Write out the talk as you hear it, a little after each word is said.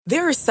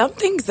There are some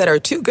things that are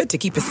too good to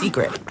keep a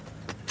secret.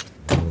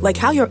 Like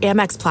how your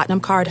Amex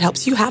Platinum card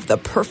helps you have the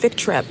perfect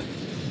trip.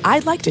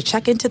 I'd like to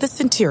check into the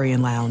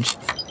Centurion Lounge.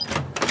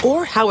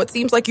 Or how it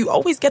seems like you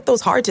always get those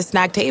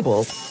hard-to-snag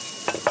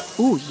tables.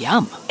 Ooh,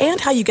 yum.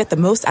 And how you get the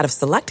most out of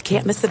select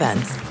can't-miss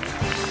events.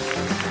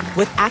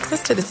 With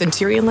access to the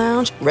Centurion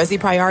Lounge, Resi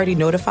Priority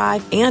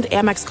Notified, and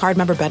Amex card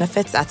member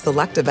benefits at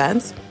select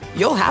events,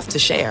 you'll have to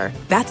share.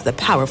 That's the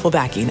powerful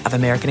backing of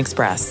American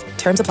Express.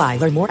 Terms apply.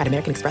 Learn more at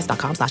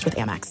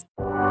americanexpress.com/withAmex.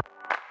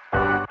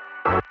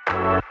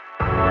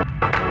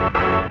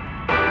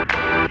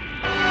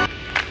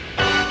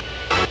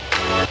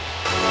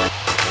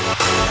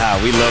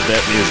 We love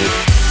that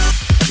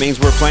music. Means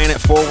we're playing it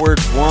forward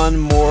one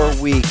more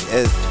week.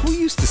 Who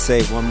used to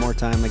say one more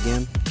time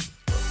again?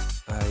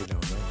 I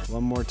don't know.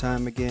 One more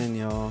time again,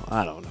 y'all.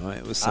 I don't know.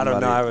 It was somebody. I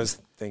don't know. I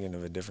was thinking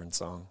of a different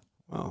song.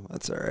 Well,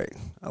 that's all right.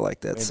 I like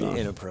that Maybe song.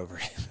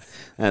 Inappropriate.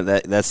 And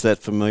that's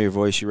that familiar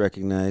voice you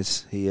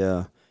recognize. He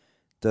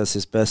does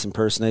his best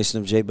impersonation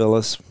of Jay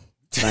Billis.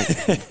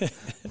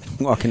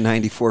 Walking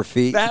 94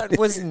 feet. That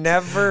was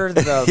never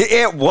the...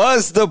 It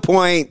was the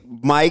point,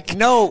 Mike.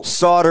 No.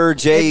 Sauter,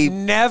 Jay.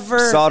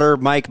 Sauter,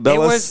 Mike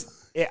Billis.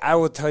 I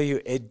will tell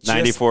you, it just...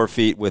 94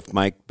 feet with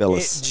Mike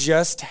Billis. It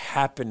just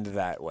happened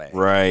that way.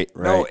 Right.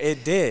 No,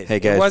 it did. Hey,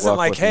 guys, it wasn't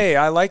like, hey,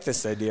 I like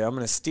this idea. I'm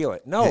going to steal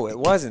it. No, it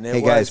wasn't.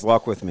 Hey, guys,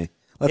 walk with me.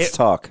 Let's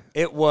talk.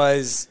 It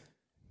was...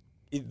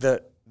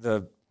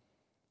 The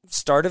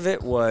start of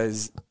it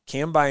was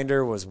Cam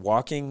Binder was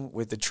walking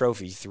with the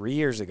trophy 3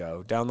 years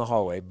ago down the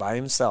hallway by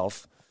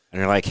himself. And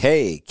you're like,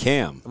 hey,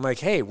 Cam. I'm like,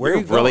 hey, where are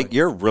you going?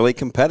 You're really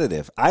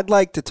competitive. I'd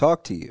like to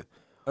talk to you.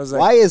 I was like,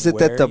 why is it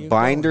that the where are you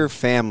Binder going?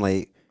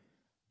 family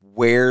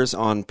wears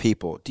on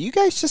people? Do you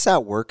guys just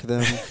outwork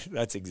them?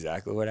 That's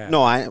exactly what happened.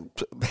 No,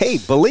 hey,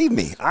 believe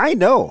me, I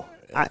know.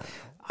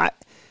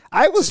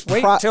 I was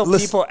wait till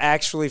people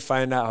actually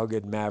find out how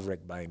good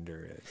Maverick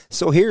Binder is.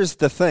 So here's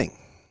the thing.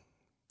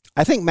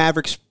 I think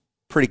Maverick's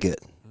pretty good.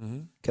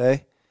 Mm-hmm.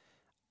 Okay.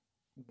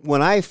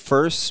 When I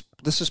first,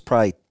 this was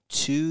probably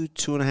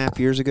 2.5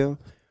 years ago,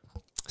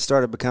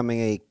 started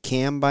becoming a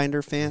Cam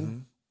Binder fan,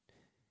 mm-hmm.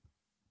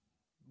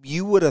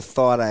 You would have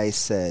thought I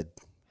said,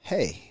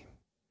 hey,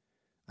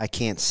 I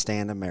can't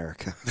stand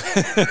America.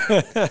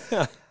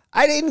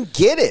 I didn't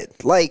get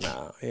it. Like,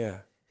 no, yeah.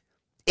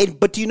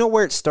 But do you know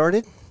where it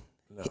started?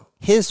 No.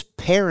 His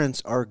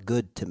parents are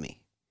good to me.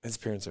 His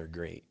parents are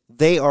great.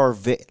 They are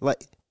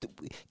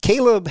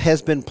Caleb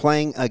has been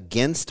playing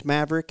against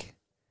Maverick,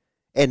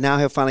 and now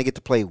he'll finally get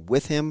to play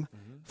with him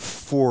mm-hmm.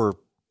 for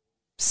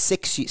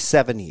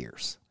 7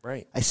 years.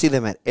 Right. I see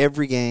them at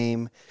every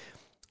game.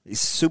 He's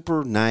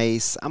super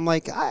nice. I'm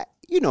like,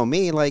 you know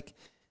me, like,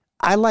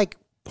 I like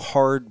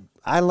hard.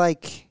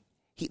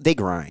 They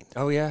grind.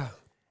 Oh, yeah.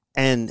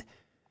 And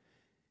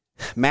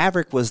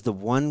Maverick was the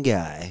one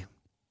guy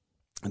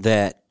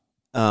that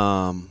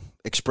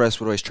Express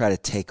would always try to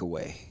take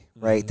away,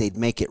 right? Mm-hmm. They'd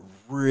make it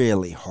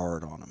really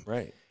hard on him.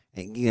 Right.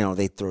 And,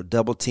 they'd throw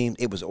double teams.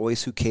 It was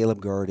always who Caleb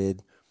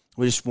guarded.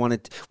 We just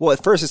wanted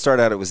at first it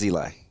started out, it was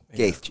Eli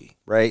Gaethje,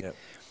 right? Yep.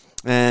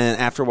 And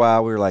after a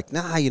while, we were like,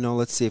 nah,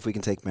 let's see if we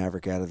can take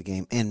Maverick out of the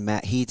game. And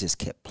he just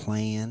kept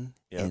playing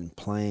and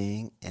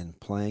playing and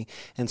playing.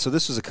 And so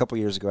this was a couple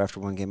years ago after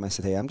one game. I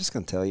said, hey, I'm just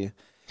going to tell you.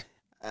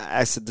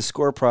 I said, the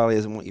score probably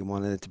isn't what you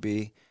wanted it to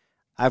be.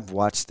 I've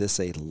watched this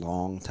a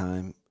long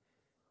time.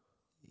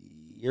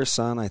 Your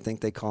son, I think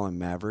they call him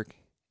Maverick.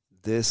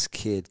 This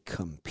kid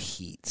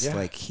competes. Yeah.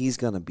 Like, he's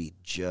going to be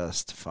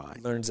just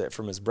fine. Learns that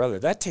from his brother.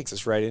 That takes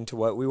us right into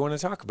what we want to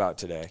talk about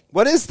today.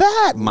 What is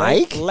that,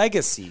 Mike?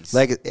 Legacies.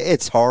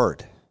 It's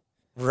hard.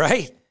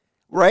 Right.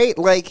 Right?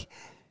 Like,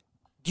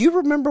 do you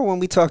remember when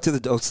we talked to the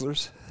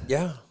Dotzlers?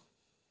 Yeah.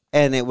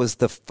 And it was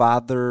the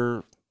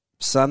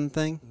father-son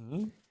thing?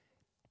 Mm-hmm.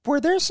 Were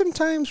there some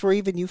times where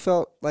even you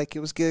felt like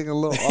it was getting a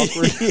little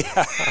awkward?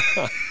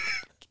 Yeah.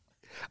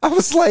 I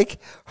was like,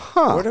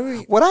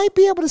 would I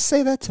be able to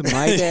say that to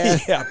my dad?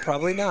 Yeah,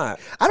 probably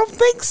not. I don't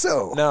think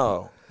so.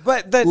 No.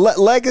 But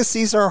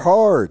legacies are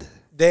hard.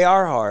 They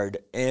are hard.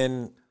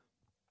 And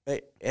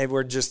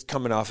we're just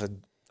coming off a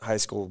high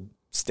school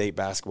state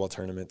basketball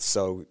tournament,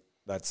 so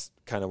that's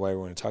kind of why we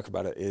want to talk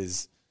about it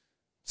is,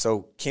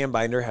 so Cam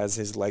Binder has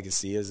his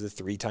legacy as a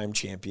 3-time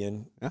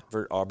champion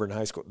for Auburn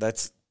High School.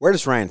 Where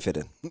does Ryan fit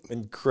in?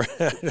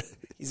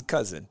 He's a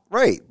cousin.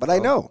 Right, but I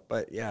know.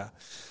 But, yeah.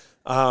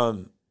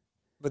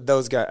 But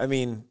those guys, I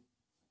mean,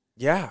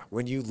 yeah,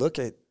 when you look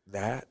at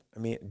that, I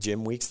mean,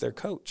 Jim Weeks, their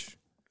coach.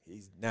 He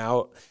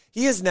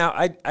is now,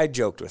 I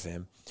joked with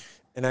him,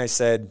 and I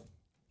said,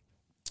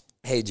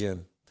 hey,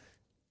 Jim,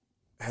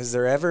 has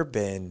there ever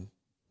been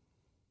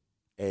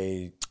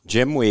a...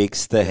 Jim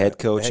Weeks, the head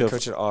coach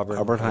of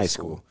Auburn High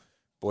School,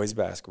 boys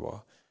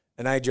basketball.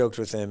 And I joked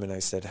with him, and I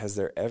said, has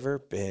there ever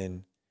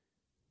been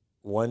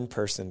one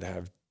person to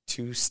have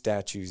 2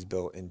 statues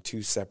built in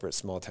 2 separate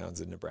small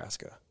towns in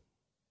Nebraska?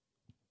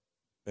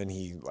 And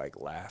he like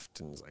laughed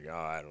and was like, "Oh,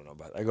 I don't know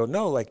about that." I go,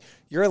 "No, like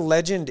you're a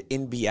legend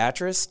in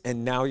Beatrice,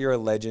 and now you're a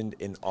legend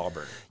in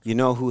Auburn." You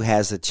know who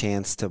has a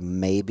chance to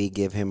maybe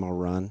give him a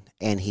run,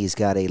 and he's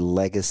got a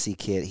legacy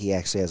kid. He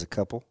actually has a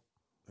couple.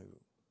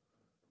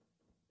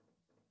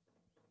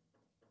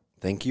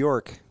 Think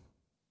York.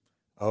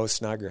 Oh,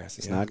 Snodgrass.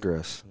 Yeah.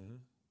 Snodgrass. Mm-hmm.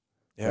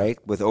 Yeah.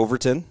 Right? With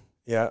Overton.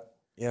 Yeah,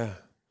 yeah.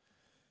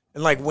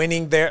 And like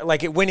winning there,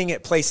 like winning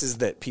at places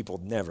that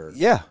people never.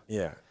 Yeah.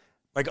 Yeah.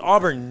 Like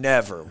Auburn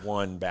never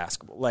won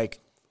basketball. Like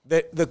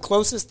the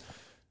closest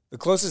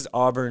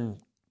Auburn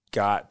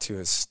got to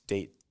a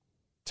state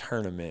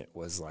tournament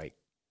was like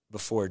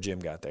before Jim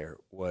got there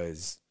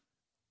was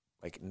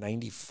like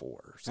 94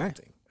 or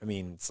something. Right. I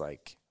mean, it's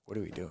like, what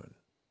are we doing?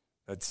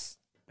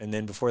 And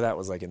then before that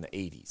was like in the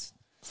 80s.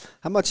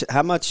 How much,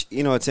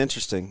 it's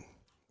interesting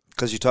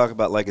because you talk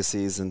about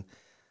legacies, and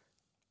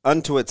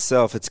unto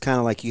itself, it's kind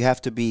of like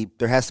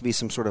there has to be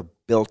some sort of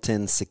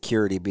built-in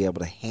security to be able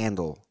to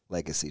handle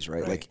legacies,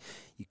 right? Like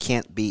you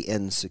can't be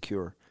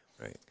insecure.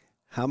 Right.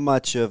 How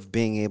much of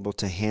being able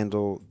to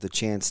handle the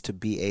chance to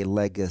be a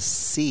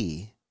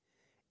legacy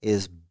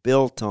is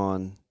built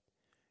on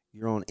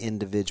your own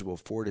individual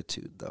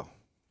fortitude, though?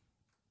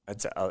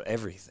 That's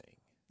everything.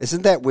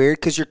 Isn't that weird?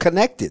 Because you're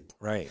connected.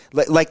 Right.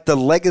 Like the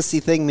legacy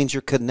thing means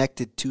you're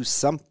connected to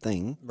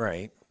something.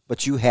 Right.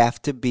 But you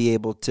have to be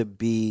able to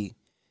be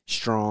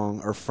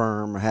strong or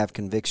firm or have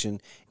conviction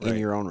in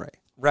your own right.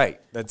 Right.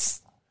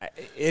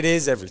 It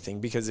is everything,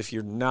 because if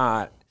you're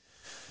not,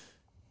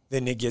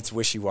 then it gets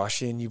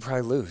wishy-washy and you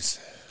probably lose.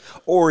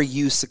 Or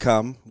you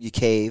succumb, you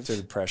cave. To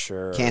the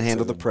pressure. Can't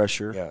handle the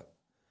pressure. Yeah.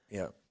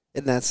 Yeah.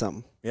 Isn't that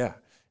something? Yeah.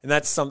 And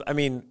that's something, I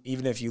mean,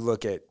 even if you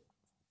look at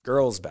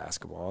girls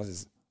basketball,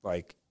 is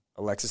like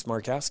Alexis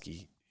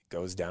Markowski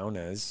goes down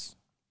as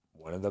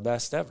one of the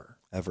best ever.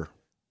 Ever.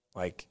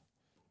 Like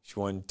she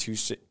won 2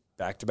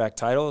 back-to-back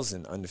titles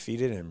and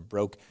undefeated and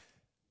broke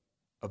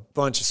a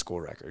bunch of school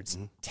records.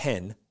 Mm-hmm.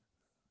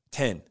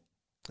 10.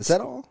 Is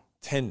that all?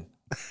 10.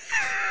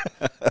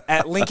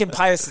 At Lincoln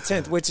Pius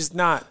X, which is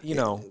not,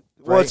 Well,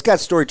 right? it's got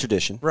storied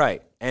tradition.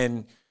 Right.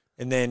 And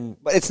then...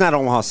 But it's not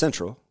Omaha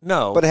Central.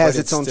 No. But it has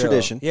its own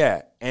tradition.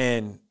 Yeah.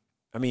 And,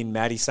 I mean,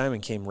 Maddie Simon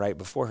came right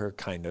before her,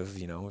 kind of,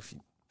 if you...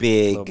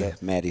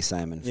 Big Maddie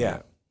Simon fan.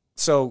 Yeah.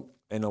 So,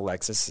 and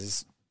Alexis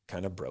is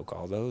kind of broke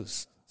all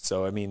those.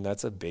 So, I mean,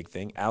 that's a big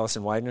thing.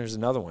 Allison Widener is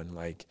another one.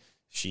 Like,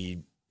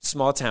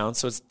 small town,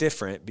 so it's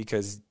different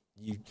because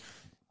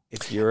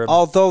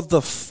although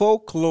the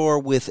folklore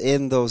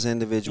within those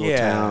individual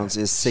towns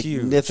is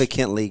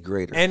significantly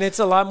greater. And it's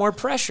a lot more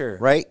pressure.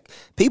 Right?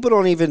 People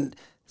don't even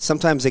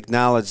sometimes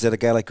acknowledge that a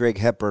guy like Greg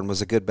Hepburn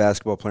was a good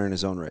basketball player in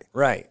his own right.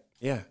 Right.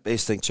 Yeah. They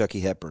just think Chucky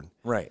Hepburn.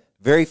 Right.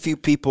 Very few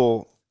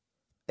people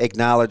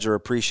acknowledge or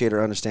appreciate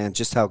or understand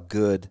just how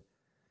good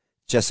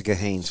Jessica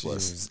Haynes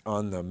was.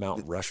 On the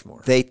Mount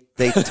Rushmore. They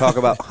talk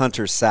about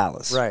Hunter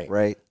Salas. Right.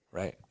 Right?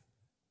 Right.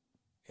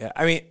 Yeah,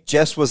 I mean,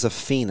 Jess was a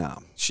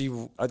phenom. She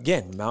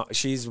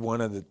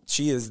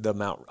is the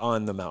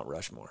Mount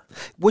Rushmore.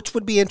 Which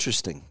would be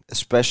interesting,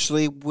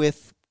 especially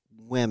with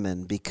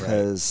women,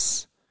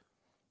 because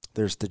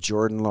there's the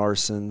Jordan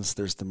Larsons,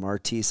 there's the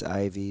Martise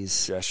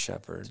Ivies,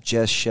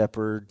 Jess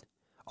Shepard.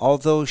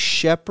 Although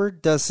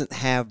Shepard doesn't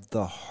have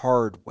the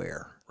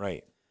hardware,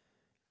 right,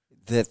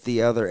 that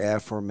the other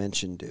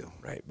aforementioned do,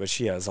 right, but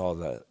she has all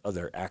the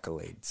other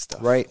accolade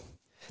stuff, right.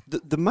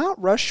 The Mount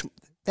Rushmore,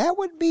 that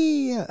would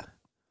be.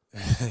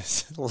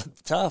 It's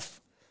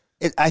tough.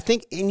 I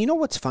think, and you know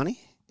what's funny?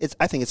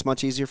 I think it's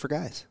much easier for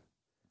guys.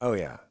 Oh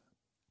yeah,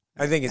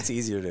 I think it's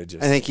easier to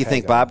just. I think you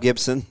think Bob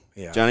Gibson,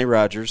 Johnny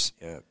Rogers,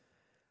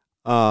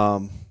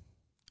 Gail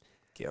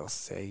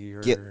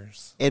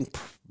Sayers, and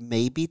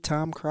maybe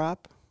Tom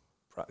Kropp.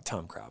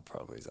 Tom Kropp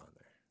probably is on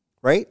there,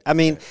 right? I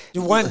mean,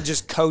 you want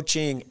just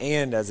coaching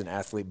and as an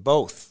athlete,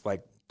 both.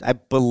 Like, I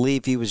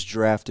believe he was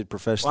drafted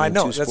professionally. Well, I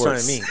know, in 2 that's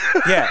sports. what I mean.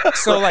 Yeah,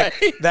 so like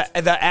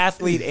the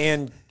athlete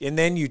and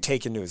then you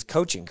take into his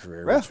coaching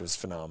career, which was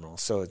phenomenal.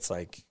 So it's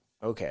like,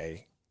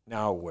 okay,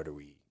 now what are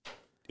we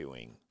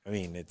doing? I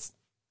mean,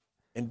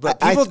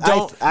 but people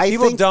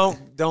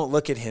don't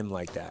look at him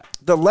like that.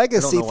 The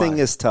legacy thing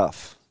is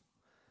tough.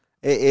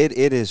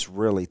 It is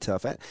really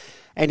tough.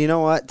 And you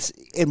know what?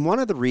 And one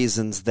of the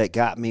reasons that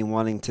got me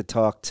wanting to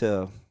talk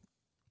to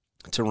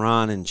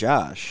Ron and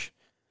Josh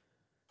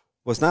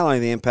was not only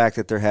the impact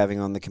that they're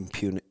having on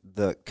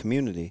the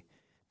community,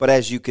 but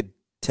as you could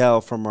tell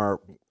from our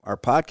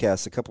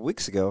podcast a couple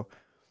weeks ago,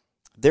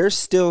 there's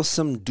still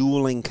some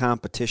dueling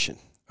competition.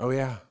 Oh,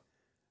 yeah.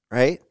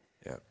 Right?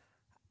 Yeah.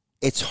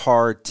 It's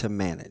hard to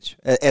manage.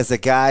 As a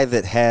guy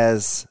that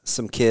has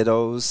some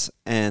kiddos,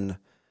 and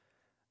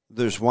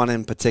there's one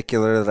in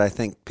particular that I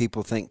think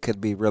people think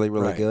could be really,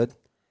 really good.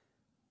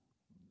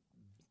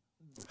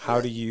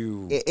 How do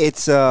you...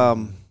 It's...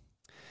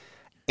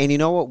 And you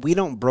know what? We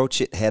don't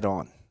broach it head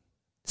on.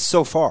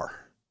 So far,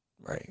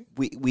 right?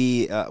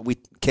 We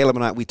Caleb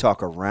and I, we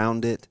talk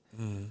around it.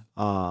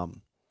 Mm.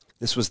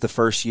 This was the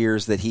first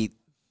years that he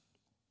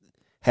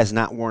has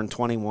not worn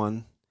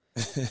 21.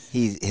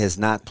 He has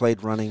not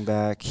played running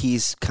back.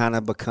 He's kind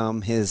of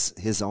become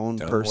his own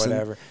person.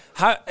 Whatever.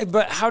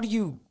 How do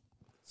you?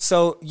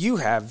 So you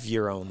have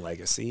your own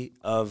legacy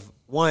of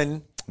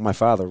one. My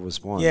father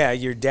was one. Yeah,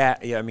 your dad.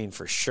 Yeah, I mean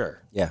for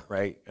sure. Yeah.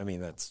 Right. I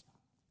mean that's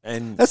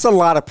a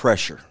lot of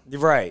pressure.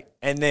 Right,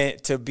 and then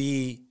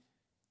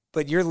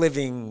but you're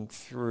living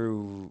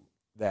through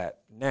that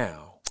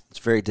now. It's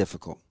very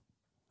difficult.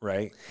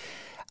 Right.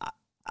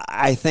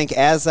 I think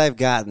as I've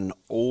gotten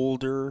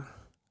older,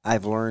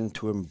 I've learned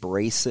to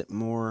embrace it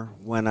more.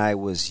 When I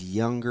was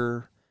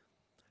younger,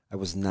 I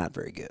was not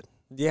very good.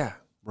 Yeah.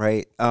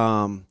 Right.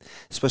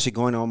 Especially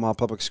going to Omaha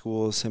Public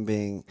Schools, him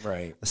being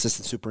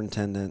assistant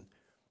superintendent.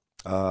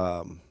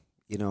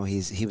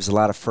 He was a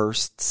lot of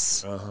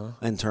firsts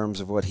in terms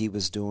of what he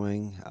was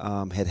doing.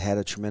 Had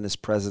a tremendous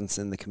presence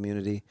in the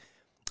community.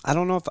 I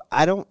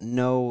don't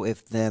know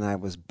if then I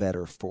was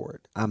better for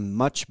it. I'm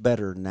much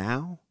better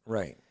now.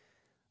 Right.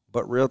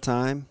 But real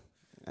time,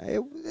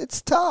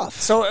 it's tough.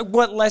 So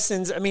what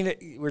lessons, I mean,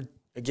 we're,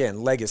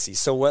 again, legacy.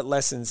 So what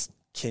lessons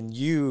can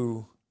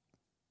you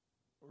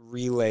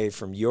relay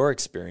from your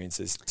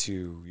experiences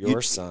to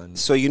your son?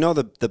 So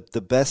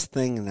the best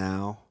thing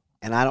now,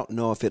 and I don't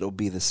know if it'll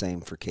be the same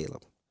for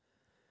Caleb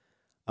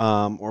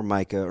or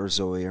Micah or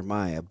Zoe or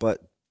Maya, but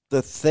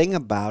the thing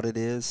about it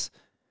is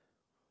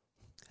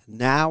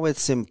now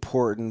it's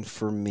important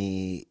for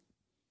me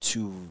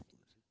to.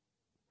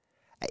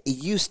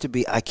 It used to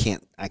be I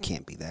can't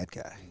be that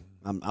guy.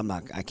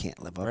 I can't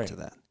live up to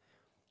that.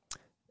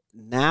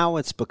 Now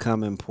it's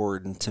become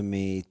important to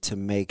me to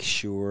make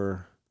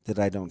sure that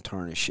I don't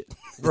tarnish it.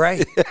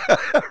 Right.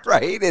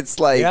 Right? It's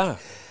like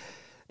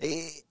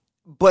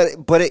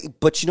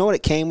But you know what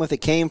it came with?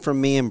 It came from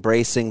me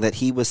embracing that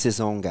he was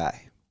his own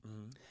guy.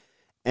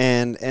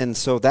 And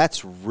so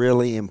that's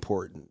really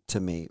important to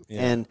me.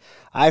 Yeah. And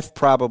I've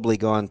probably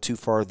gone too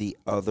far the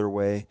other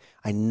way.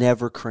 I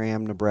never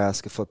crammed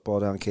Nebraska football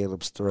down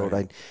Caleb's throat.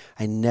 Right.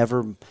 I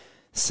never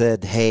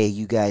said, hey,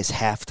 you guys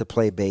have to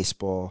play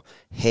baseball.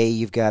 Hey,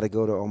 you've got to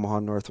go to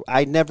Omaha North.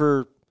 I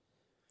never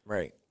 –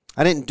 Right.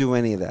 I didn't do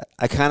any of that.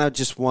 I kind of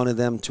just wanted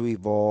them to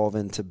evolve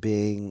into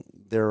being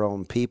their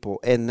own people.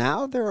 And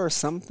now there are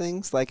some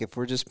things, like if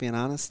we're just being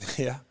honest –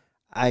 yeah.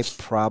 I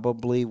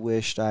probably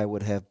wished I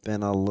would have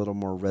been a little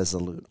more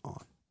resolute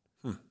on.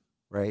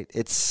 Right?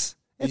 It's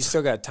you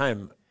still got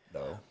time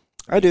though.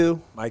 I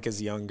do. Mike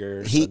is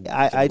younger.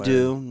 I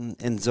do,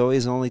 and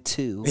Zoe's only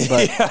 2.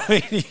 But yeah, I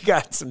mean, you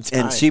got some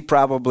time. And she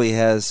probably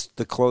has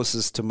the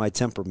closest to my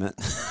temperament.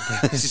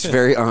 She's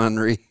very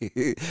ornery.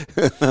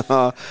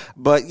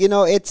 But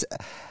it's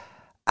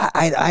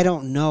I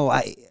don't know.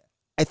 I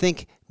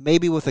think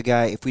maybe with a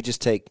guy, if we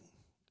just take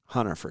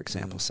Hunter for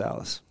example,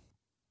 Salas.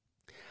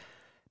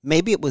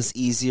 Maybe it was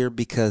easier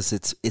because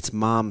it's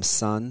mom's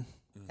son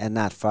and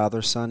not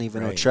father's son,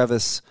 even though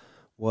Travis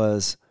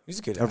was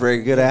a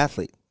very good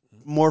athlete.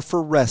 More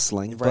for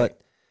wrestling, but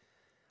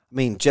I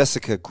mean,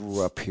 Jessica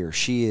grew up here.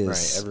 She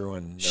is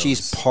everyone knows.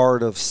 She's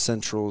part of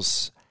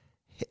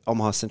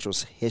Omaha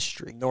Central's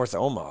history. North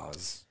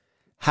Omaha's.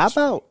 How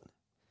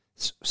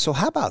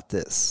about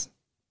this?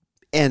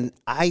 And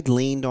I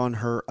leaned on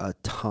her a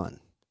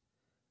ton.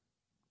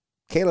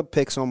 Caleb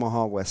picks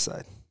Omaha West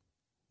Side.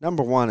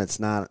 Number 1, it's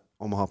not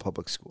Omaha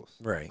Public Schools.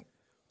 Right.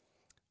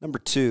 Number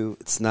 2,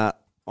 it's not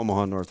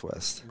Omaha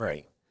Northwest.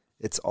 Right.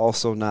 It's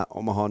also not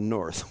Omaha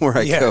North, where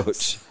I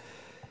coach.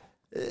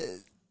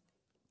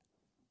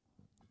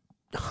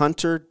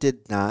 Hunter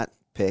did not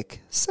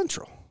pick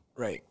Central.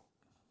 Right.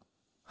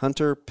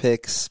 Hunter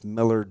picks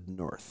Millard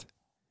North.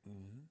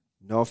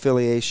 No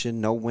affiliation,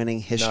 no winning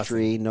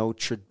history, no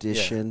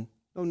tradition,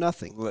 no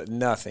nothing.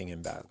 Nothing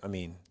in that. I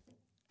mean.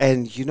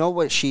 And you know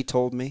what she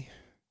told me?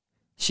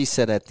 She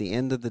said at the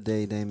end of the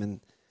day,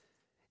 Damon,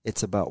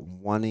 it's about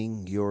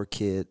wanting your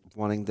kid,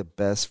 wanting the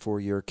best for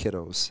your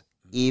kiddos,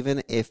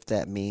 even if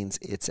that means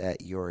it's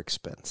at your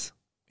expense.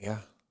 Yeah.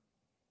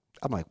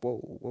 I'm like,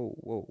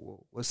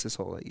 whoa. What's this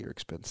whole at your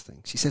expense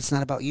thing? She said, it's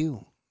not about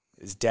you.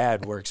 His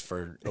dad works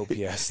for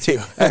OPS too.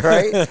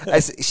 Right?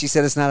 She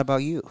said, it's not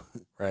about you.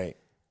 Right.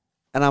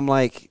 And I'm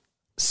like,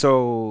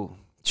 so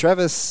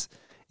Travis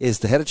is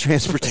the head of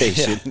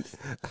transportation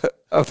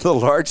of the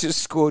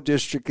largest school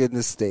district in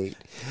the state.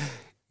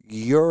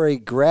 You're a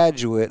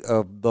graduate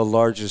of the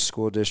largest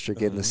school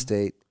district in the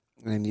state,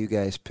 and you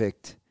guys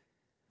picked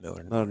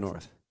Millard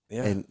North.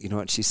 Yeah. And you know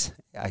what?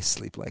 I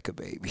sleep like a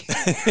baby.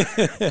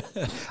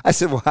 I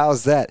said, well,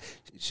 how's that?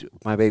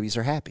 My babies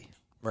are happy.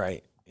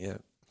 Right, yeah.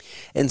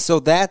 And so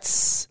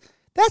that's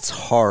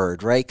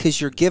hard, right? Because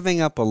you're giving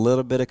up a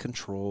little bit of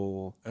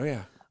control. Oh,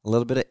 yeah. A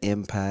little bit of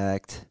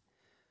impact.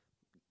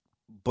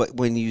 But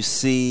when you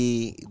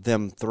see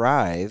them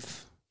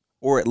thrive,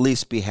 or at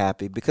least be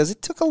happy, because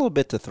it took a little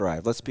bit to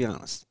thrive, let's be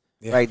honest.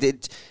 Yeah.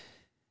 Right?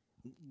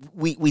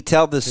 We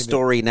tell this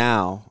story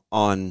now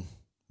on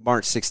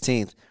March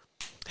 16th.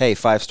 Hey,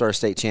 5-star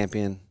state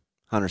champion,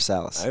 Hunter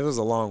Salas. It was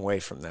a long way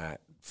from that.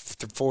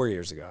 4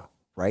 years ago.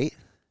 Right?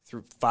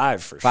 Through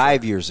 5 for sure.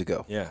 5 years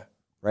ago. Yeah.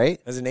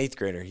 Right? As an 8th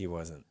grader, he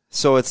wasn't.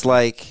 So it's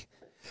like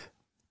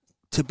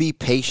to be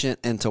patient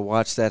and to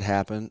watch that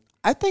happen,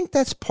 I think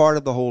that's part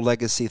of the whole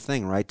legacy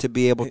thing, right? To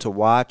be able to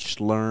watch,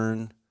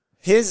 learn.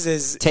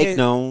 Take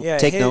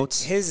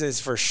notes. His is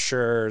for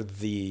sure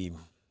the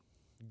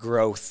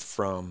growth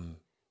from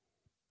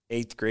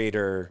 8th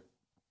grader,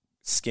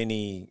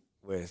 skinny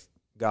with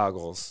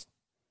goggles,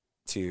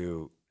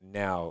 to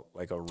now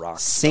like a rock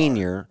star.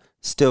 Senior,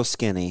 still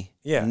skinny,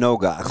 no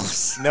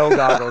goggles. No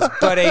goggles,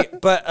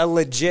 but a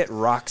legit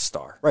rock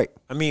star. Right.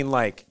 I mean,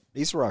 like,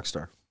 he's a rock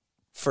star.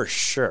 For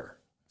sure,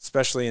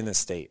 especially in the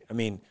state. I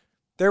mean,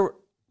 there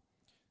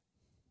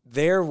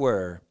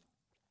were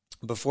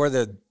before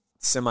the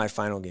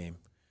semifinal game.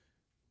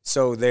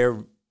 So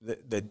the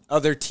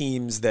other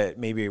teams that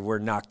maybe were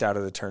knocked out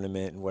of the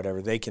tournament and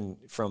whatever, they can,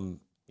 from,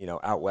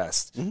 out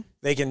west,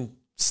 they can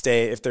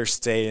stay. If they're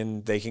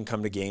staying, they can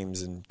come to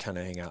games and kind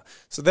of hang out.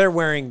 So they're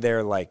wearing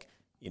their, like,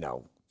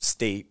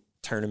 state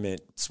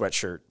tournament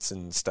sweatshirts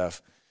and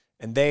stuff,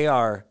 and they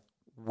are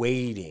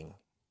waiting.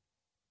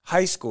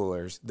 High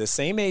schoolers, the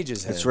same age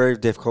as him. It's very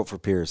difficult for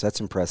peers. That's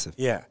impressive.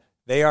 Yeah.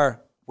 They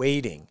are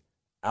waiting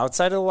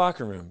outside of the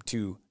locker room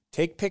to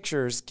take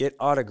pictures, get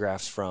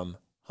autographs from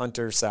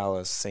Hunter,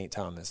 Salas, St.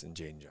 Thomas, and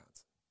Jaden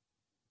Johnson.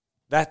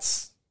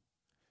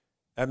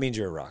 That means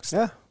you're a rock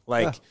star.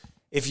 Yeah.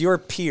 If your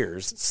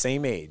peers,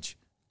 same age,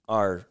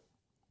 are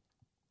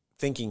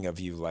thinking of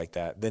you like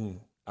that,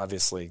 then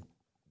obviously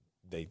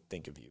they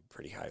think of you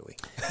pretty highly.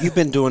 You've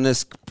been doing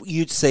this,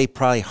 you'd say,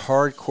 probably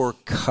hardcore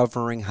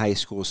covering high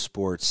school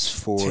sports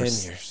for 10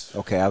 years.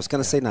 Okay, I was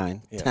going to say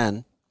 9,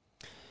 10.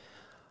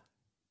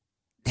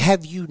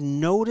 Have you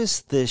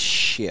noticed this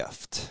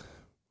shift?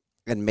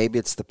 And maybe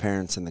it's the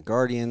parents and the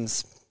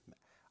guardians.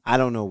 I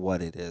don't know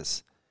what it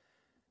is.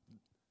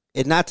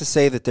 And not to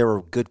say that there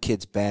were good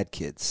kids, bad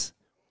kids.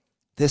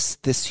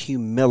 This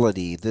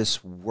humility,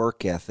 this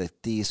work ethic,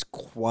 these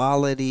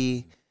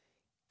quality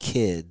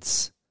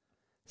kids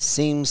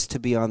seems to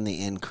be on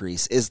the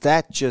increase. Is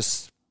that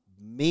just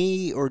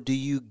me, or do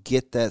you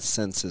get that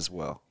sense as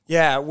well?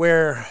 Yeah,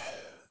 where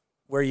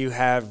you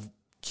have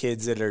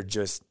kids that are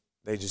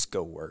they just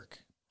go work,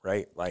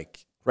 right?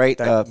 Like, right.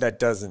 That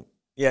doesn't.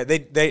 Yeah,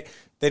 they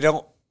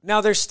don't.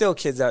 Now there's still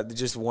kids out that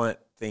just want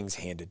things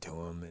handed to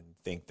them and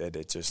think that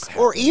it just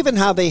happens. Or even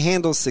how they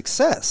handle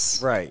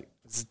success. Right.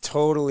 It's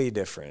totally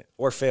different.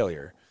 Or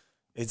failure.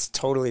 It's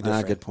totally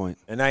different. Good point.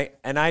 And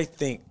I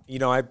think,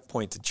 I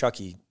point to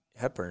Chucky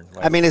Hepburn.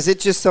 I mean, is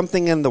it just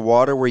something in the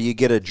water where you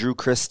get a Drew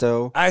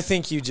Christo? I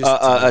think you just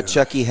a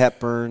Chucky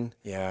Hepburn.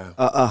 Yeah.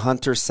 A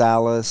Hunter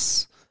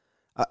Salas.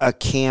 A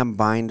Cam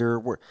Binder.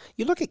 Where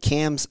you look at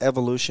Cam's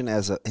evolution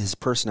as his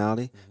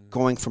personality,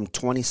 going from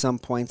 20-some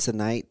points a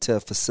night to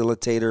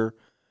facilitator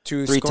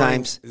to 3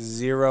 times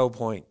 0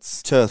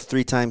 points to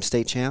 3-time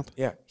state champ.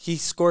 Yeah, he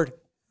scored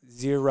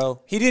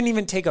 0. He didn't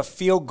even take a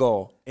field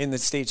goal in the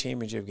state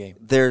championship game.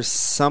 There's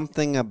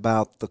something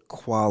about the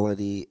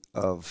quality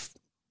of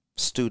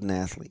student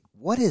athlete.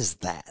 What is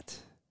that?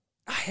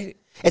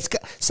 It's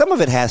some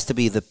of it has to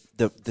be the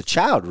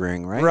child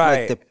rearing, right?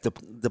 Right. Like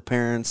the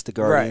parents, the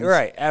guardians.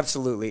 Right,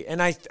 absolutely.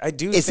 And I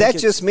do. Is that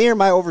just me, or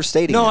am I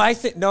overstating? No, I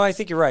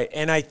think you're right,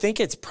 and I think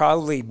it's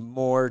probably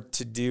more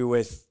to do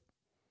with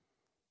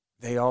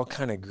they all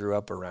kind of grew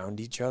up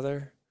around each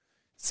other,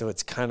 so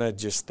it's kind of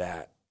just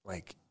that,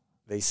 like,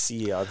 they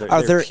see other.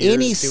 Are there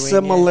any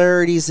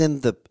similarities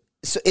in the?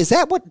 So is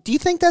that what? Do you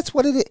think that's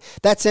what it is?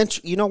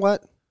 That's you know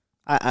what?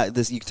 You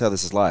can tell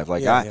this is live.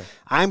 Like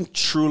I'm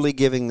truly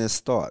giving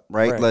this thought,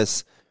 right?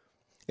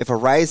 If a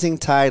rising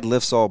tide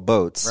lifts all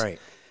boats, right?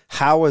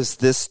 How is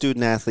this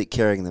student athlete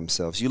carrying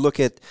themselves? You look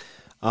at,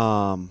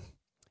 the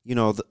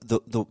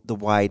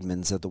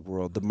Weidmans of the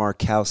world, the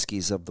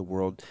Markowskis of the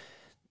world.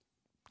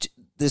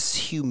 This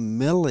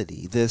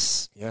humility,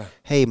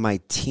 hey, my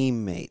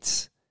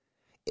teammates.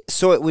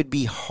 So it would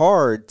be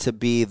hard to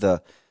be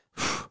the,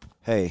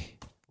 hey.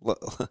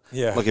 Look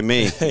at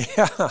me.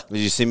 Yeah. Did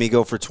you see me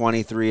go for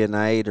 23 a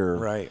night,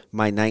 or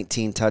my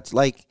 19 touch?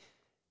 Like,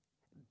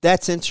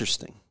 that's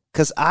interesting,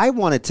 because I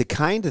wanted to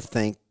kind of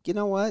think, you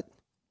know what?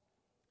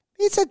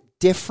 It's a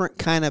different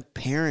kind of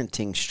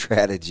parenting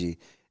strategy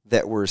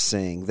that we're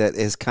seeing that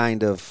is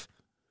kind of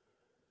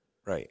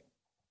right.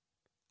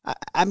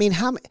 I mean,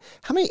 how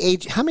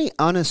many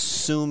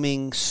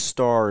unassuming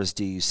stars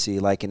do you see,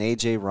 like an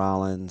AJ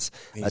Rollins,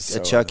 a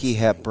Chucky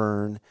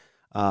Hepburn?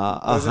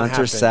 A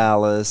Hunter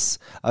Salas,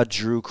 a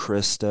Drew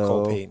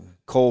Christo,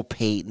 Cole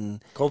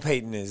Payton. Cole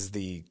Payton is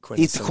the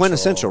quintessential. He's the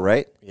quintessential,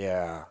 right?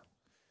 Yeah.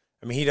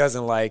 I mean, he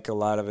doesn't like a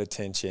lot of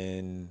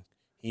attention.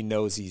 He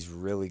knows he's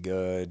really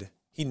good.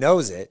 He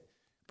knows it,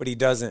 but he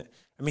doesn't.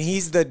 I mean,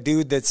 he's the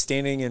dude that's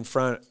standing in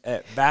front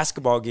at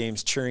basketball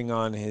games cheering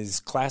on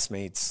his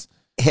classmates.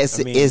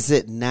 Is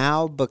it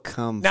now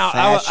become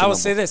fashionable? I will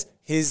say this.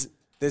 This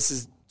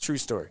is true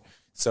story.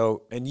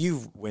 So, and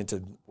you went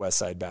to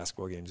Westside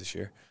basketball games this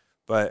year.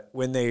 But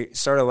when they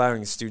started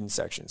allowing student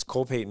sections,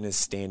 Cole Payton is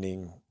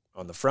standing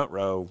on the front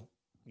row,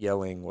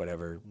 yelling,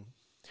 whatever.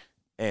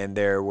 And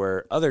there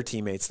were other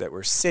teammates that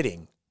were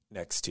sitting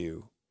next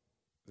to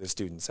the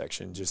student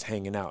section, just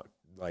hanging out,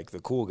 like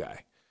the cool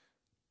guy.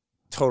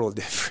 Total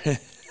different.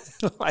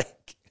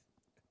 Like,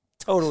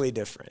 totally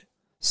different.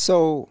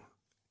 So,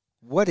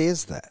 what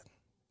is that?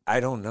 I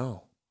don't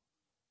know.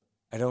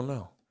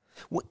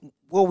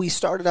 Well, we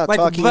started out Like,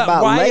 talking but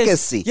about why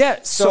legacy.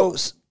 so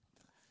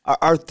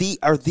are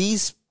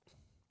these?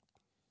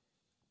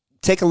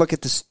 Take a look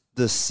at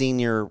the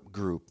senior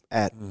group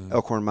at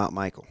Elkhorn Mount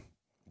Michael,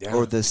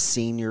 or the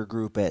senior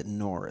group at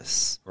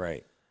Norris,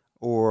 right?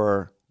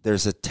 Or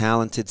there's a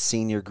talented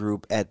senior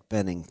group at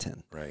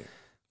Bennington, Right.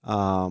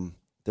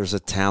 There's a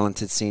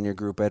talented senior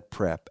group at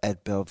Prep,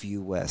 at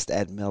Bellevue West,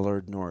 at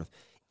Millard North.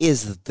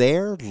 Is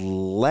their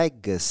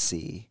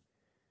legacy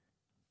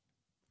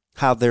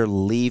how they're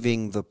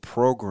leaving the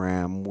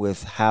program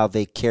with how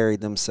they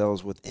carried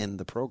themselves within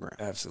the program?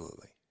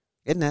 Absolutely.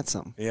 Isn't that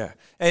something? Yeah.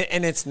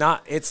 And it's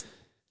not, it's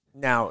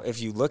now,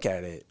 if you look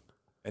at it,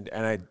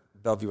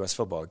 Bellevue West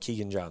football,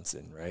 Keegan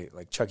Johnson, right?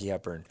 Like Chucky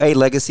Hepburn. Hey,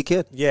 legacy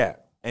kid. Yeah.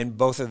 And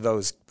both of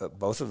those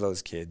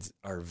kids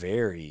are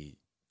very,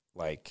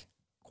 like,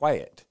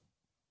 quiet.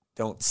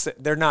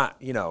 They're not,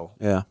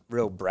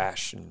 real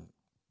brash and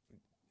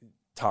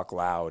talk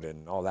loud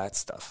and all that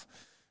stuff.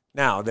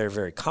 Now, they're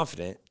very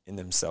confident in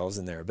themselves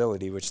and their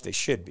ability, which they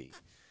should be.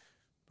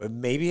 But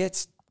maybe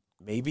it's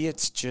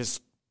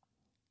just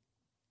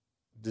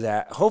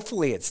that.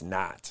 Hopefully it's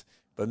not.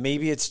 But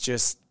maybe it's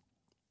just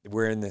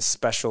we're in this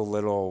special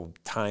little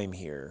time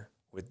here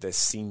with this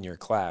senior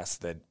class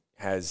that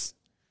has,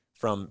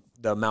 from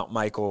the Mount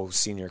Michael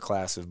senior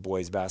class of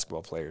boys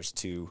basketball players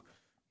to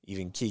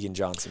even Keegan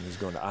Johnson, who's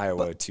going to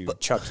Iowa, to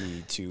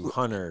Chucky, to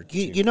Hunter.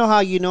 You know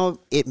how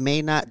it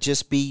may not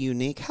just be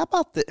unique? How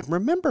about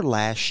remember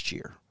last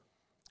year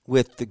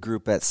with the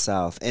group at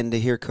South, and to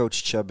hear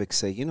Coach Chubbuck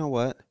say, you know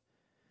what?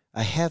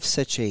 I have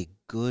such a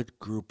good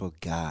group of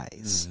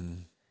guys.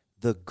 Mm-hmm.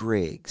 The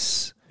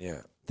Griggs.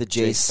 Yeah. The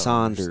Jay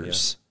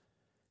Saunders.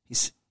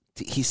 Yeah.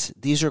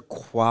 These are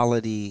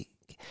quality.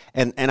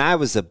 And I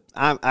first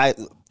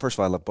of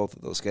all, I love both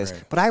of those guys.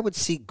 Right. But I would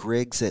see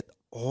Griggs at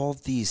all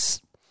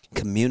these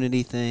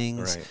community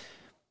things, right,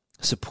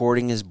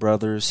 supporting his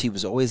brothers. He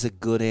was always a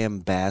good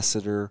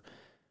ambassador.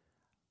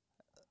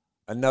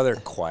 Another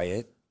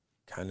quiet,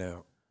 kind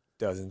of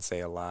doesn't say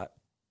a lot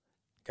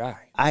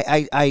guy.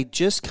 I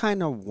just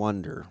kind of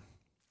wonder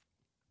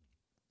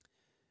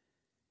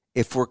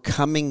if we're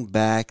coming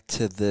back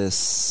to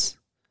this.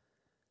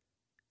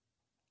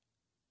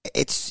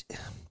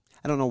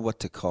 I don't know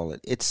what to call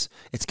it. It's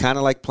kind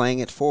of like playing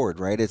it forward,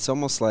 right? It's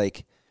almost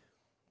like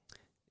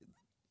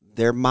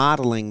they're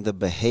modeling the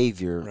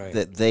behavior, right,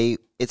 that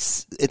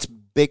it's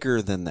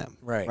bigger than them.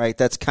 Right. Right.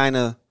 That's kind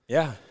of.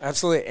 Yeah,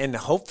 absolutely. And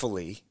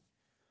hopefully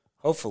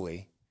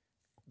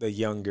the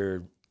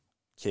younger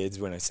kids,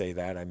 when I say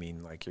that, I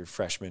mean like your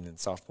freshmen and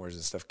sophomores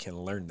and stuff, can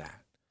learn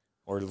that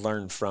or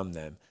learn from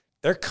them.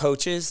 Their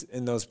coaches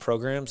in those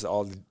programs,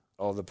 all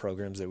the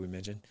programs that we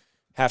mentioned,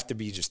 have to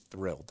be just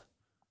thrilled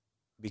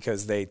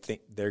because they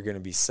think they're going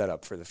to be set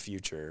up for the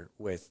future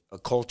with a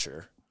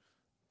culture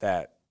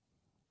that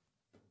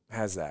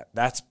has that.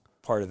 That's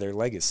part of their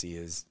legacy,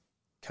 is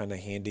kind of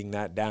handing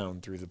that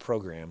down through the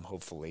program,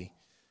 hopefully,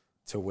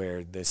 to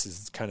where this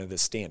is kind of the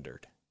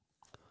standard.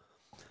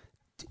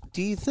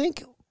 Do you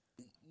think,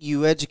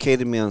 you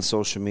educated me on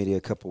social media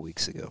a couple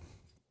weeks ago.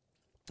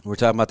 We're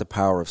talking about the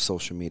power of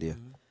social media.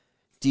 Mm-hmm.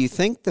 Do you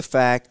think the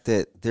fact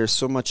that there's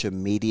so much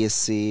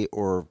immediacy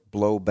or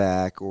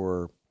blowback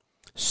or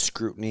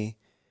scrutiny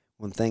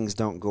when things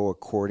don't go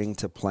according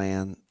to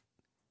plan,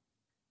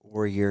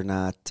 or you're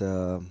not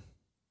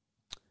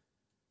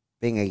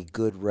being a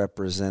good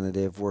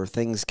representative, where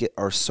things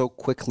are so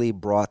quickly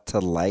brought to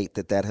light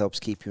that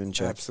helps keep you in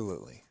check?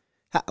 Absolutely.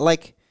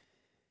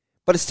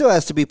 But it still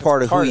has to be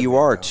part of who you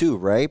are too,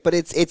 right? But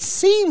it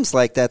seems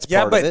like that's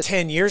part of it. Yeah, but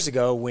 10 years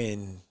ago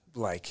when,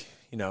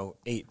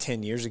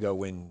 8-10 years ago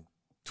when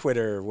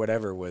Twitter or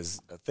whatever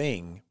was a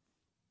thing,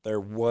 there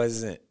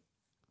wasn't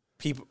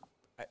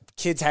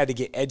kids had to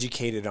get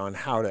educated on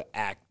how to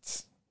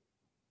act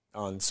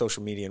on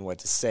social media and what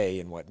to say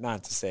and what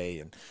not to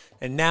say.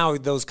 And now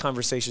those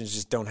conversations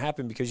just don't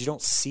happen because you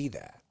don't see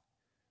that.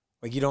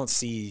 Like, you don't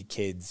see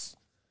kids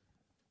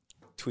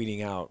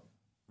tweeting out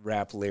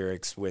rap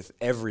lyrics with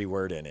every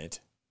word in it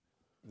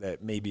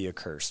that may be a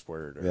curse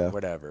word or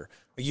whatever.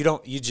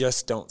 You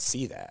just don't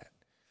see that.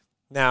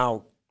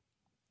 Now,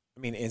 I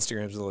mean,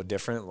 Instagram's a little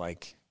different,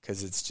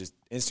 because it's just,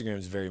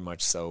 Instagram's very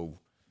much so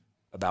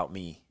about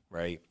me,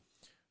 right?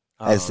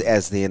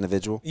 As the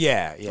individual?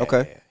 Yeah.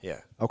 Okay. Yeah.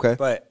 Okay.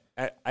 But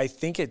I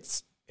think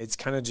it's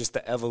kind of just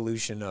the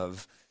evolution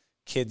of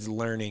kids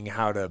learning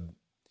how to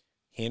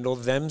handle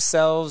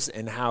themselves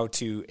and how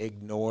to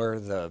ignore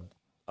the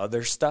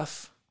other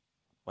stuff.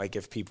 Like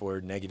if people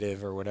are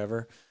negative or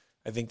whatever,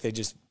 I think they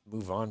just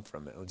move on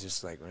from it. It's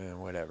just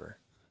whatever.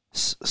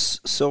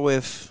 So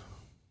if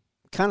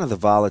kind of the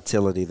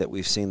volatility that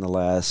we've seen the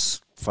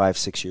last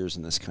 5-6 years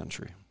in this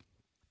country,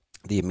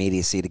 the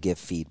immediacy to give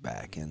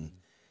feedback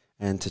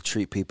and to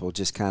treat people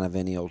just kind of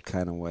any old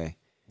kind of way.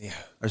 Yeah.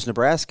 Is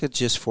Nebraska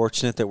just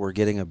fortunate that we're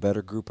getting a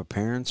better group of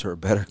parents or a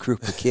better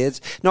group of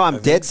kids? No, I'm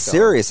dead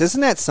serious.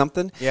 Isn't that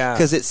something? Yeah.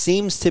 Because it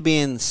seems to be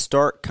in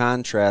stark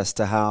contrast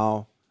to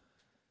how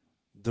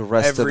the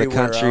rest of the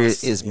Everywhere country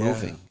else, is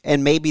moving.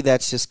 And maybe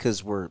that's just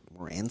because we're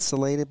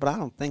insulated, but I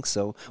don't think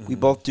so. We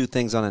both do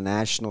things on a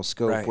national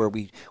scope where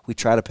we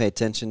try to pay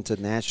attention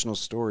to national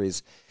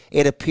stories.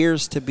 It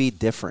appears to be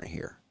different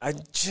here. I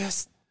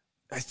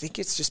think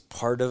it's just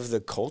part of the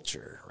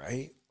culture,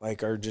 right?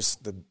 Like, or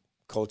just the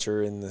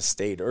culture in the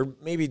state, or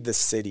maybe the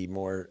city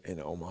more in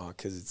Omaha,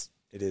 because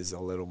it is a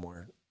little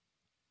more,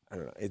 I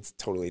don't know, it's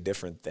totally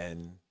different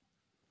than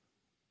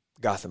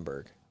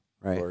Gothenburg.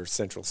 Right. Or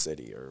Central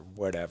City or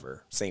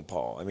whatever, St.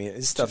 Paul. I mean,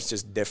 this stuff's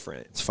just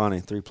different. It's funny.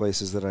 3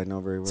 places that I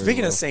know very well.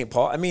 Speaking of St.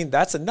 Paul, I mean,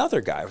 that's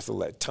another guy with the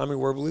lead. Tommy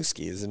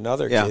Werblewski is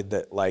another kid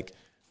that, like,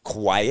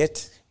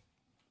 quiet,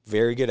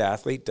 very good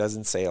athlete,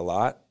 doesn't say a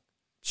lot,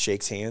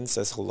 shakes hands,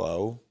 says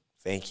hello,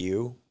 thank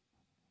you,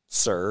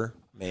 sir,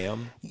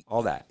 ma'am,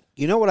 all that.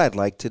 You know what I'd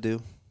like to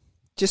do?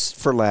 Just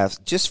for laughs,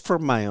 just for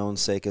my own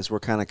sake, as we're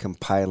kind of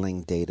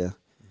compiling data.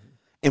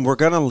 And we're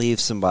going to leave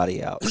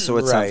somebody out, so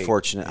it's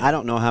unfortunate. I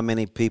don't know how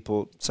many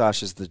people,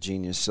 Sasha's the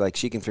genius, like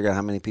she can figure out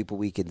how many people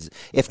we could,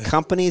 if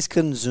companies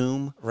can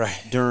Zoom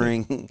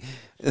during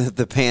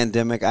the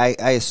pandemic,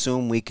 I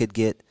assume we could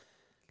get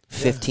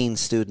 15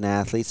 student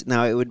athletes.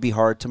 Now, it would be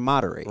hard to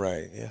moderate.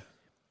 Right, yeah.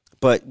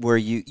 But where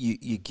you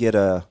get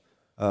a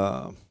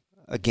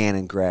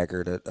Gannon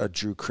Graggart, a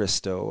Drew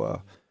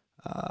Christo,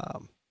 a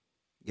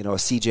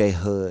CJ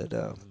Hood,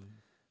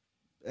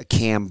 a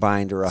Cam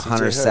Binder, a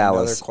Hunter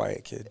Salas, another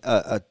quiet kid,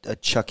 a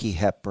Chucky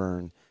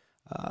Hepburn,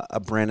 a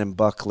Brandon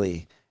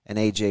Buckley, an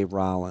A.J.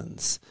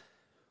 Rollins,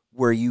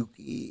 where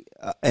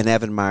an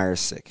Evan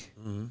Meyersick,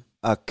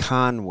 a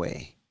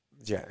Conway,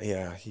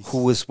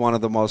 who was one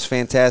of the most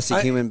fantastic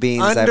human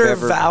beings I've ever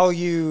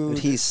undervalued.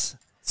 He's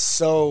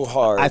so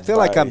hard. I feel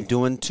like I'm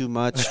doing too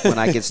much when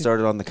I get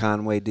started on the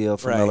Conway deal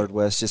from Millard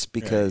West, just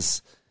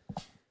because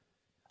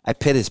I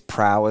pit his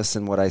prowess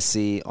and what I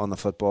see on the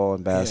football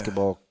and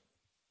basketball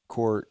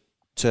court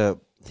to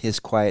his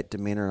quiet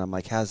demeanor, and I'm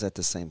like, how's that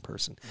the same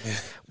person?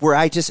 Where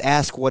I just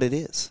ask what it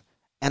is.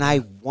 And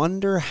I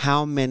wonder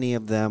how many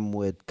of them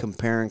would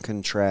compare and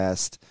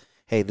contrast,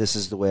 hey, this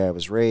is the way I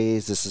was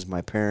raised, this is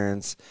my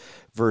parents,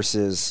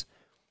 versus,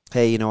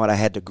 hey, you know what, I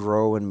had to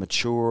grow and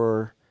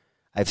mature.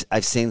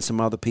 I've seen some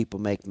other people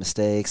make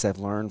mistakes. I've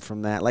learned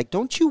from that. Like,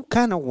 don't you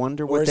kind of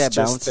wonder what that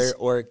balance is?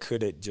 Or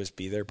could it just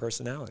be their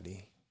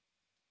personality?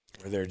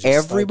 Or they're just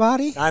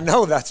everybody? Like, I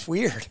know, that's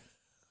weird.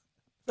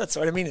 That's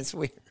what I mean. It's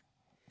weird.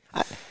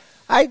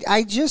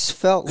 I just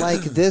felt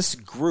like this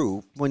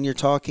group, when you're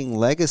talking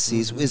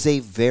legacies, is a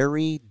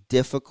very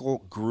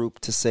difficult group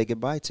to say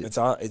goodbye to.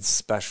 It's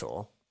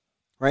special,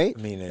 right?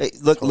 I mean,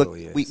 it look.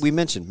 is. We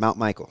mentioned Mount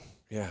Michael.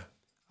 Yeah.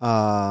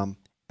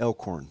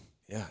 Elkhorn.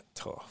 Yeah,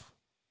 tough.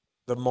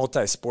 The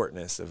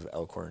multi-sportness of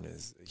Elkhorn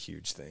is a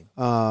huge thing.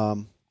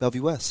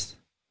 Bellevue West.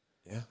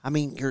 Yeah. I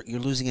mean, you're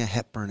losing a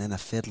Hepburn and a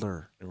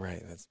Fiddler.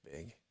 Right. That's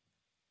big.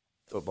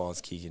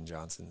 Football's Keegan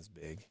Johnson's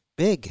big.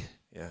 Big.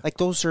 Yeah. Like,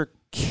 those are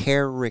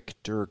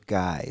character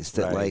guys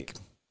that,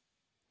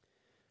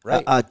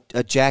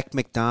 a Jack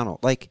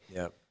McDonald. Like,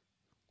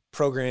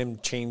 program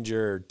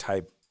changer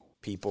type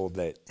people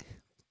that.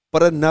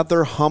 But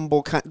another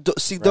humble kind.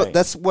 See,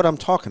 that's what I'm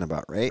talking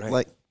about, right?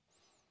 Like,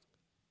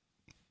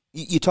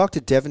 you talk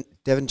to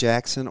Devin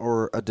Jackson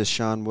or a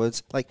Deshaun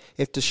Woods. Like,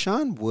 if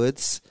Deshaun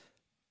Woods'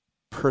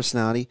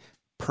 personality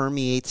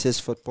permeates his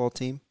football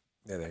team,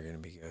 they're going to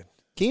be good.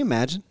 Can you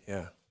imagine?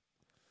 Yeah.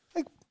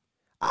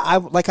 I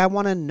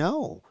want to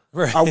know.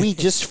 Right. Are we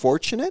just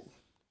fortunate?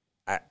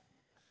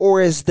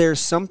 Or is there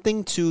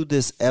something to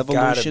this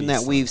evolution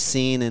that we've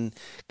seen in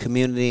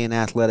community and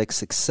athletic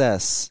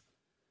success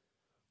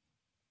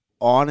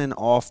on and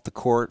off the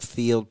court,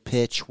 field,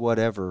 pitch,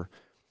 whatever,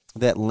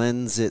 that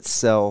lends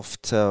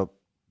itself to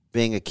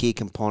being a key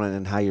component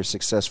in how you're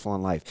successful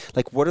in life?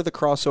 Like, what are the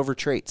crossover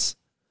traits?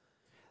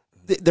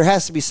 There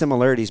has to be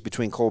similarities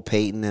between Cole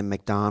Payton and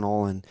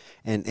McDonald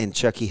and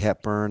Chucky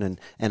Hepburn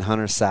and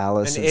Hunter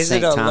Salas and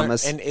St.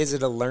 Thomas. And is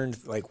it a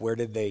learned, like, where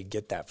did they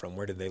get that from?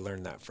 Where did they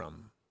learn that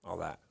from? All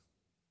that.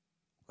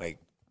 Like,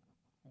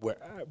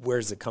 where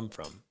does it come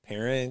from?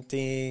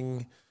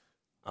 Parenting?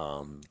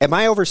 Am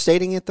I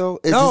overstating it, though?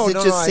 No,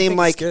 does it just seem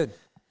like it's good.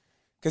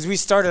 Because we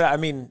started, I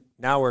mean,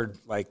 now we're,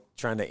 like,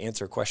 trying to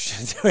answer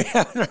questions that we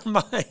have in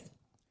our mind.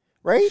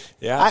 Right?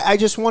 Yeah. I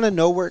just want to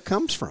know where it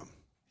comes from.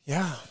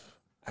 Yeah.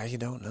 I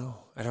don't know.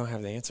 I don't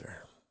have the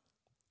answer.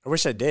 I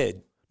wish I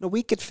did. No,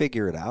 we could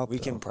figure it out. We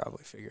can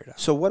probably figure it out.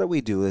 So what do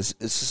we do? Is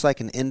this like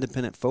an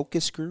independent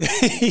focus group?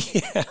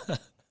 Yeah.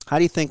 How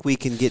do you think we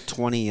can get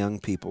 20 young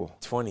people?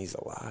 20's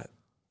a lot.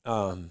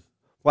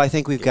 Well, I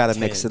think we've got to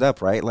mix it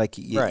up, right? Like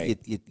you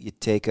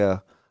take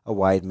a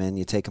Weidman,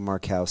 you take a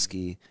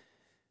Markowski,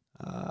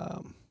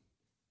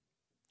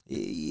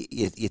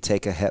 you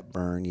take a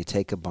Hepburn, you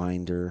take a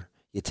Binder,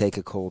 you take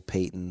a Cole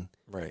Payton,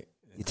 right?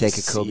 You take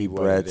a Kobe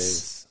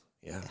Bretz.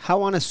 Yeah.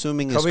 How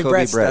unassuming is Kobe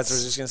That's Bretz? what I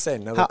was just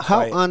going to say.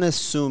 How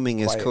unassuming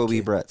is Kobe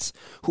Bretz,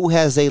 who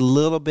has a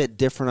little bit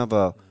different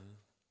of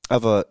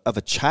of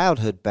a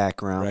childhood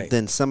background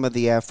than some of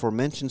the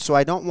aforementioned. So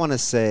I don't want to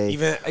say,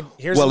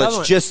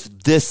 it's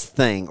just this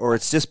thing, or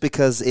it's just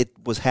because it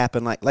was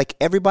happened. Like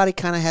everybody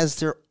kind of has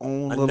their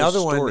own little story.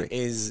 Another one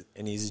is,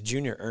 and he's a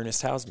junior,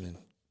 Ernest Hausman.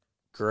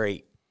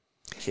 Great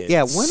kid.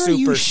 Yeah, when are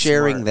you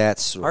sharing that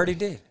story? Already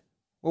did.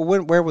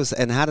 Well, where was,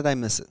 and how did I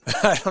miss it?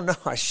 I don't know.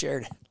 I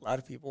shared it. A lot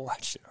of people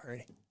watched it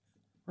already.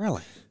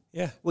 Really?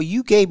 Yeah. Well,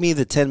 you gave me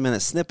the 10-minute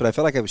snippet. I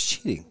felt like I was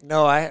cheating.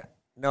 No,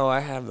 I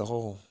have the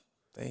whole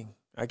thing.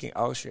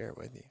 I'll share it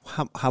with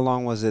you. How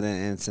long was it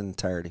in its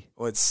entirety?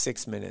 Well, it's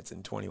 6 minutes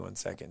and 21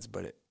 seconds,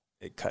 but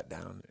it cut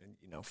down,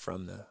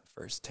 from the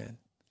first 10.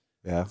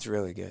 Yeah. It's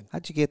really good.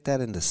 How'd you get that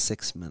into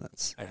 6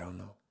 minutes? I don't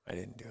know. I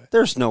didn't do it.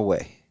 There's no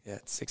way. Yeah,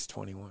 it's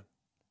 6:21.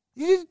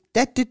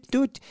 That didn't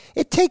do it.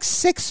 It takes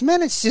 6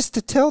 minutes just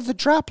to tell the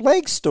drop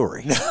leg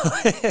story. No,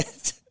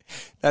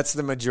 that's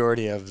the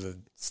majority of the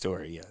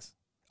story, yes.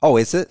 Oh,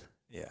 is it?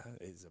 Yeah,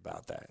 it's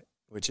about that,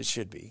 which it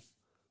should be.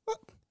 Well,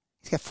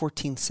 he's got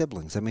 14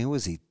 siblings. I mean, who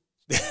is he?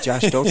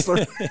 Josh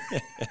Dotzler?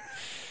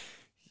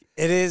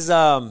 It is,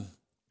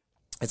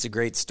 it's a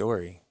great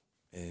story,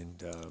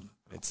 and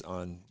it's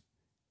on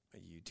a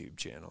YouTube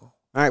channel.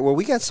 All right, well,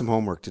 we got some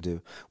homework to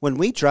do. When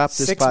we drop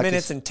this 6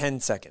 minutes and 10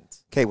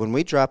 seconds. Okay, when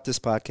we drop this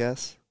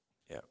podcast,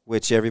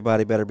 which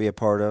everybody better be a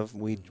part of,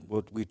 we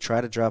try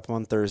to drop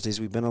on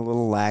Thursdays. We've been a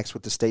little lax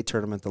with the state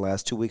tournament the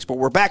last 2 weeks, but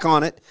we're back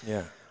on it.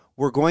 Yeah.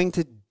 We're going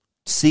to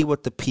see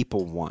what the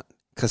people want,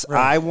 because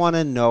I want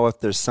to know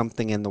if there's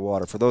something in the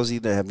water. For those of you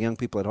that have young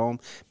people at home,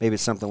 maybe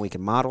it's something we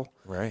can model.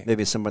 Right.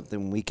 Maybe it's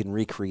something we can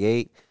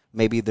recreate.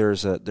 Maybe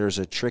there's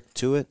a trick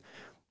to it.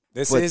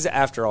 This is,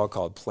 after all,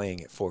 called playing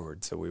it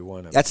forward, so we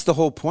want to. That's the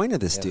whole point of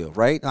this deal,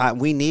 right?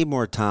 We need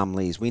more Tom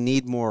Lees. We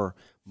need more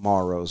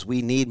Morrows.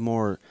 We need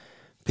more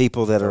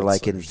people that are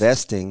like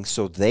investing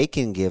so they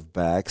can give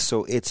back,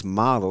 so it's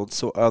modeled,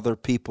 so other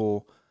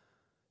people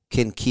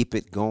can keep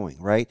it going,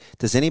 right?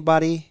 Does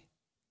anybody,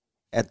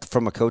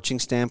 from a coaching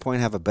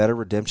standpoint, have a better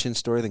redemption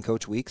story than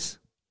Coach Weeks?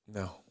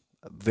 No.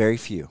 Very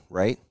few,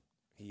 right?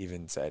 He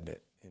even said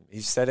it.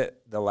 He said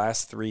it the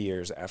last 3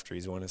 years after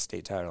he's won a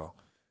state title.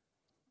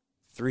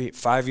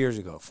 5 years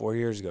ago, 4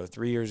 years ago,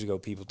 3 years ago,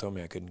 people told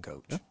me I couldn't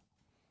coach.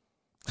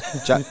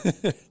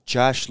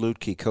 Josh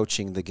Lutke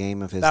coaching the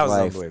game of his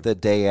life the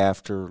day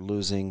after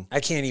losing.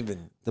 I can't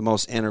even. The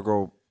most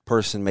integral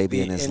person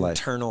maybe in his life.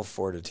 The internal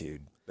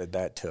fortitude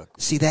that took.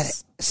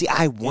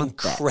 I want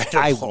that.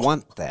 I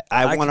want that.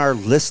 I want our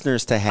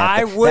listeners to have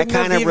I that wouldn't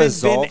kind have of even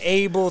resolve. been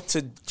able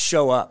to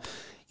show up.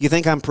 You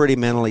think I'm pretty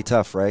mentally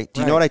tough, right? Do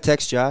you know what I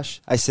text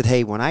Josh? I said,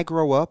 hey, when I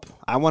grow up,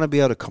 I want to be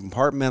able to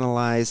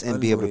compartmentalize and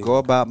be able to go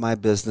about my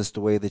business the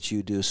way that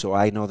you do, so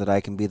I know that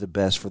I can be the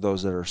best for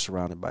those that are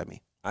surrounded by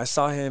me. I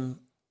saw him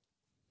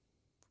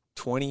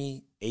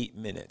 28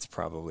 minutes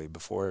probably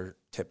before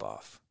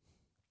tip-off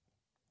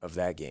of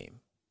that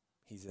game.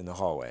 He's in the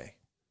hallway.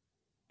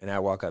 And I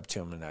walk up to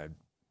him and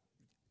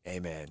hey,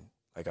 man,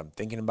 like, I'm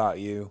thinking about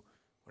you,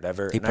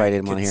 whatever. He probably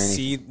didn't want to hear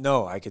anything.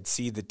 No, I could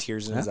see the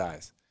tears in his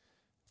eyes.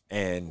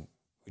 And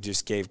we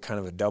just gave kind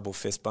of a double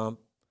fist bump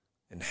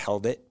and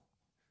held it,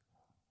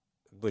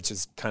 which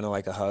is kind of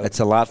like a hug. That's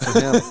a lot for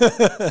him.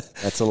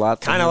 That's a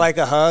lot for him. Kind of like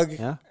a hug.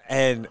 Yeah.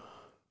 And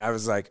I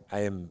was like,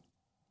 I am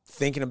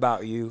thinking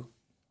about you,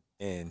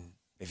 and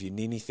if you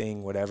need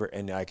anything, whatever.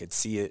 And I could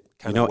see it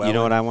kind of You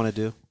know what I want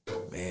to do?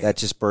 Man. That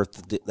just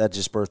birthed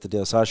the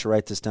deal. So I should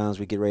write this down as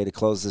we get ready to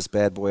close this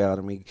bad boy out,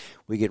 and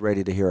we get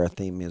ready to hear our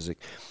theme music.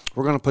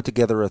 We're going to put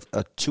together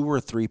a 2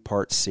 or 3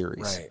 part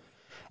series. Right.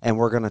 And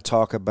we're going to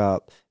talk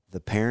about the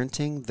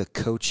parenting, the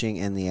coaching,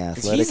 and the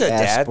athletic. He's a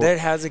dad that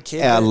has a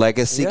kid. A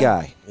legacy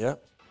guy. Yeah.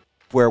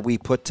 Where we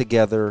put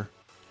together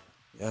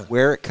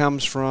where it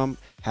comes from,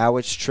 how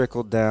it's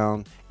trickled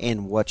down,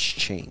 and what's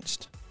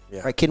changed.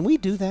 Yeah. Right? Can we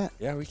do that?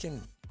 Yeah, we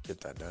can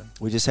get that done.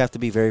 We just have to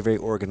be very, very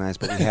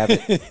organized, but we have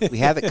it. We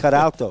have it cut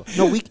out though.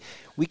 No,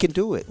 we can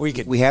do it.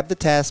 We have the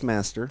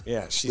taskmaster.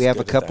 Yeah, we have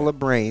a couple of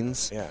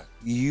brains. Yeah.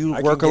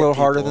 You work a little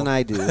harder than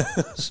I do.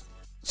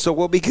 So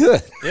we'll be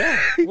good.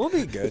 Yeah, we'll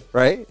be good.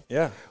 Right?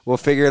 Yeah. We'll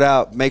figure it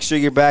out. Make sure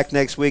you're back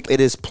next week. It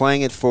is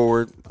Playing It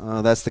Forward.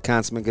 That's the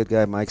consummate good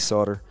guy, Mike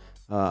Sauter.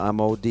 I'm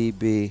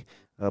ODB.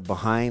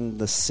 Behind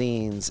the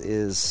scenes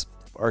is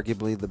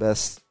arguably the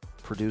best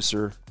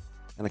producer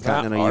in the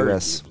continental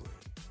U.S.,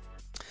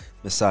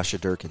 Miss Sasha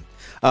Durkin.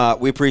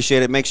 We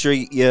appreciate it. Make sure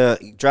you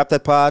drop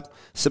that pod,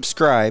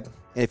 subscribe.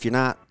 And if you're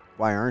not,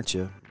 why aren't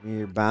you?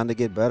 You're bound to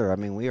get better. I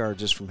mean, we are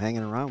just from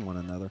hanging around one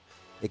another.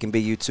 It can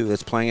be you too.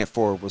 That's Playing It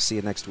Forward. We'll see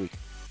you next week.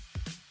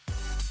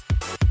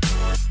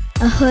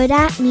 A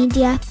Huda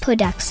Media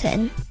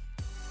Production.